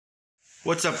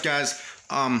What's up, guys?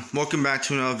 Welcome back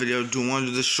to another video. Want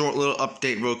to do this short little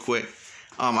update real quick.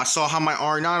 I saw how my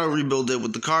Arenado rebuild did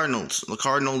with the Cardinals.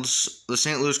 The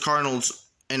St. Louis Cardinals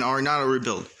and Arenado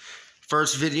rebuild.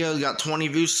 First video got 20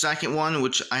 views. Second one,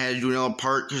 which I had to do another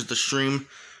part because the stream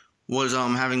was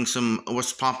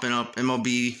was popping up.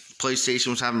 MLB PlayStation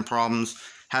was having problems.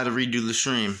 Had to redo the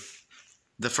stream.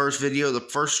 The first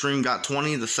stream got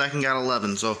 20. The second got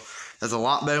 11. So that's a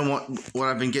lot better than what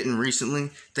I've been getting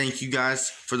recently. Thank you guys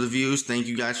for the views. Thank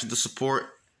you guys for the support.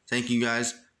 Thank you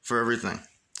guys for everything.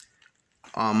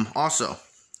 Also,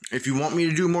 if you want me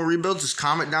to do more rebuilds, just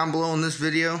comment down below in this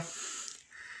video.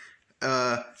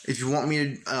 If you want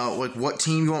me to, like what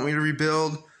team you want me to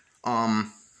rebuild.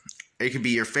 It could be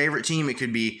your favorite team. It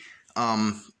could be,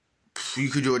 you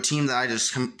could do a team that I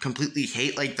just completely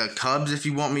hate, like the Cubs, if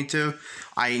you want me to.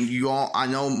 I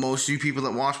know most of you people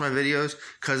that watch my videos,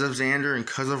 because of Xander and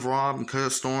because of Rob and because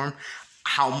of Storm,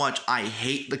 how much I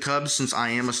hate the Cubs, since I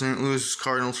am a St. Louis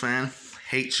Cardinals fan.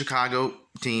 Hate Chicago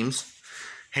teams.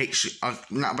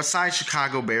 Besides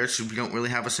Chicago Bears, because we don't really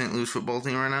have a St. Louis football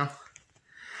team right now.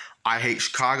 I hate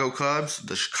Chicago Cubs,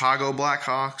 the Chicago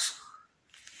Blackhawks.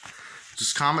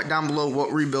 Just comment down below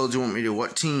what rebuilds you want me to do,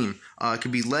 what team. It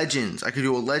could be Legends. I could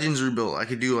do a Legends rebuild. I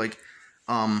could do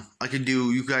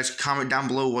you guys comment down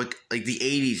below like the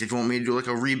 80s, if you want me to do like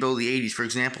a rebuild of the 80s, for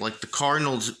example, like the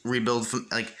Cardinals rebuild from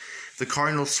like the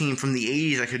Cardinals team from the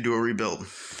 80s. I could do a rebuild.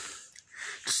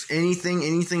 Just anything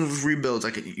with rebuilds.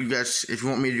 You guys, if you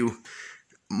want me to do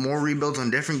more rebuilds on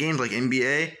different games like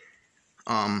NBA,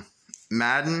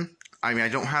 Madden. I mean, I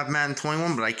don't have Madden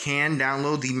 21, but I can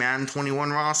download the Madden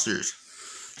 21 rosters.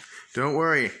 Don't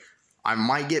worry, I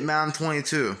might get Madden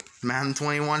 22. Madden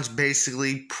 21 is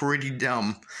basically pretty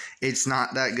dumb. It's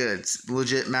not that good. It's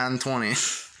legit Madden 20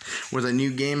 with a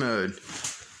new game mode.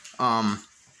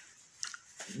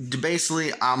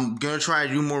 Basically, I'm going to try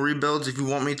to do more rebuilds if you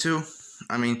want me to.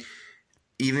 I mean,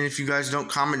 even if you guys don't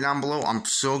comment down below, I'm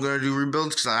still going to do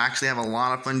rebuilds because I actually have a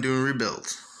lot of fun doing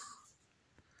rebuilds.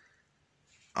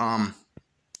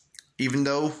 Even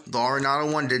though the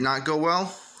Arenado one did not go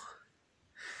well,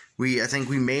 I think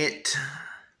we made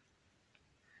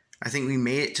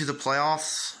it to the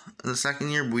playoffs in the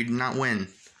second year, but we did not win.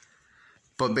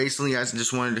 But basically, guys, I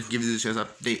just wanted to give you this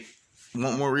update.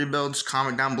 Want more rebuilds?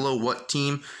 Comment down below what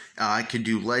team I could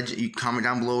do. Comment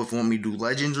down below if you want me to do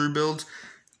Legends rebuilds.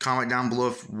 Comment down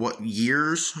below what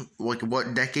years, like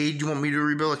what decade you want me to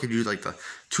rebuild. I could do like the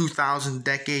 2000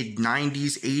 decade,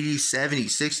 90s, 80s, 70s,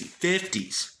 60s,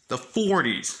 50s, the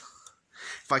 40s.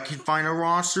 If I can find a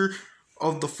roster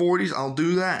of the 40s, I'll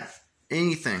do that.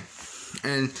 Anything.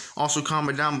 And also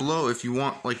comment down below if you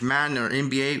want like Madden or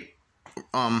NBA,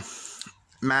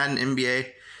 Madden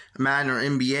or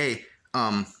NBA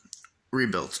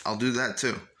rebuilds. I'll do that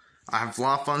too. I have a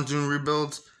lot of fun doing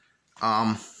rebuilds.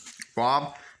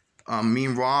 Me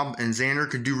and Rob and Xander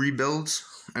could do rebuilds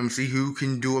and see who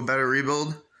can do a better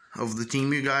rebuild of the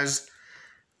team. You guys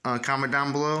comment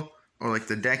down below, or like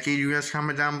the decade. You guys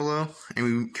comment down below,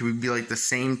 and we be like the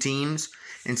same teams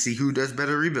and see who does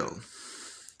better rebuild,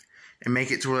 and make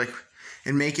it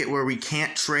where we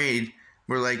can't trade.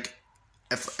 We're like,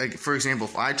 for example,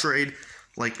 if I trade,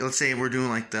 like let's say we're doing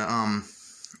like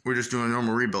we're just doing a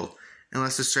normal rebuild, and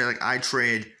let's just say like I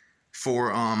trade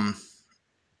for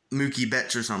Mookie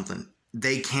Betts or something.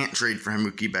 They can't trade for him,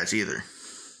 Mookie Betts, either.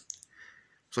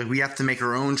 So like we have to make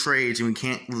our own trades, and we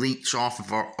can't leech off of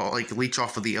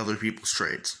the other people's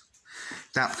trades.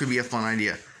 That could be a fun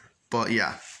idea. But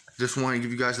yeah, just want to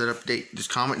give you guys that update. Just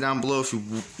comment down below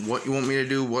what you want me to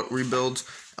do, what rebuilds,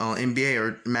 NBA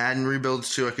or Madden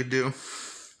rebuilds too I could do.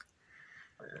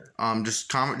 Just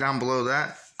comment down below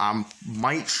that. I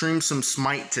might stream some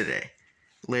Smite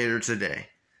later today.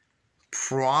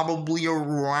 Probably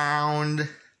around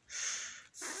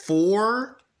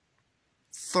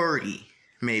 4:30,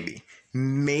 maybe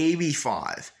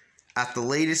 5. At the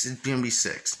latest, it's gonna be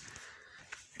 6.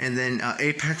 And then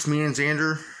Apex, me and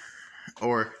Xander,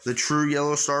 or the true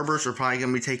Yellow Starburst, are probably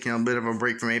gonna be taking a bit of a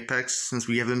break from Apex since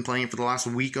we have been playing for the last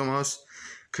week almost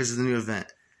because of the new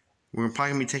event. We're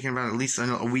probably gonna be taking about at least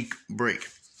a week break.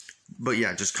 But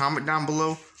yeah, just comment down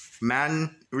below.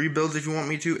 Madden rebuilds if you want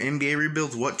me to. NBA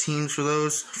rebuilds. What teams for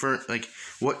those?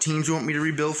 What teams you want me to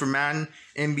rebuild for Madden,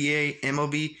 NBA,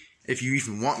 MLB? If you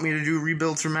even want me to do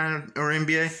rebuilds for Madden or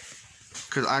NBA.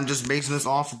 Because I'm just basing this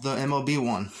off of the MLB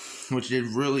one, which did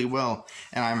really well.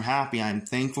 And I'm happy. I'm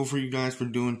thankful for you guys for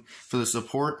the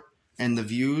support and the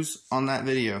views on that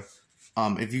video.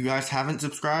 If you guys haven't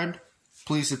subscribed,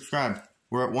 please subscribe.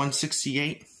 We're at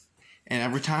 168. And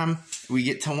every time we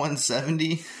get to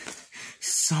 170...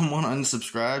 someone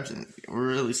unsubscribes, and it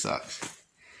really sucks.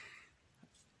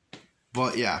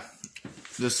 But yeah,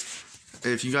 just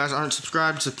if you guys aren't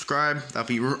subscribed, subscribe.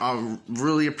 I'll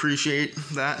really appreciate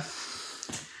that.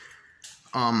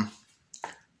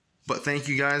 But thank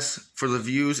you guys for the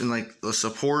views and like the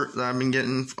support that I've been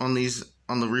getting on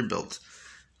the rebuilds.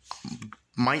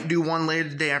 Might do one later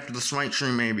today after the Smite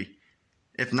stream, maybe.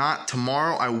 If not,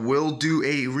 tomorrow I will do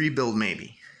a rebuild,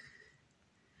 maybe.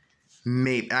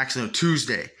 Actually, no,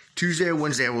 Tuesday. Tuesday or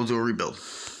Wednesday I will do a rebuild.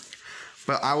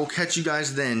 But I will catch you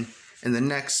guys then in the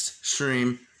next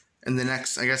stream. I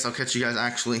guess I'll catch you guys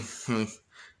actually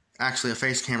a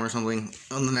face camera or something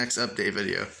on the next update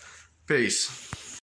video. Peace.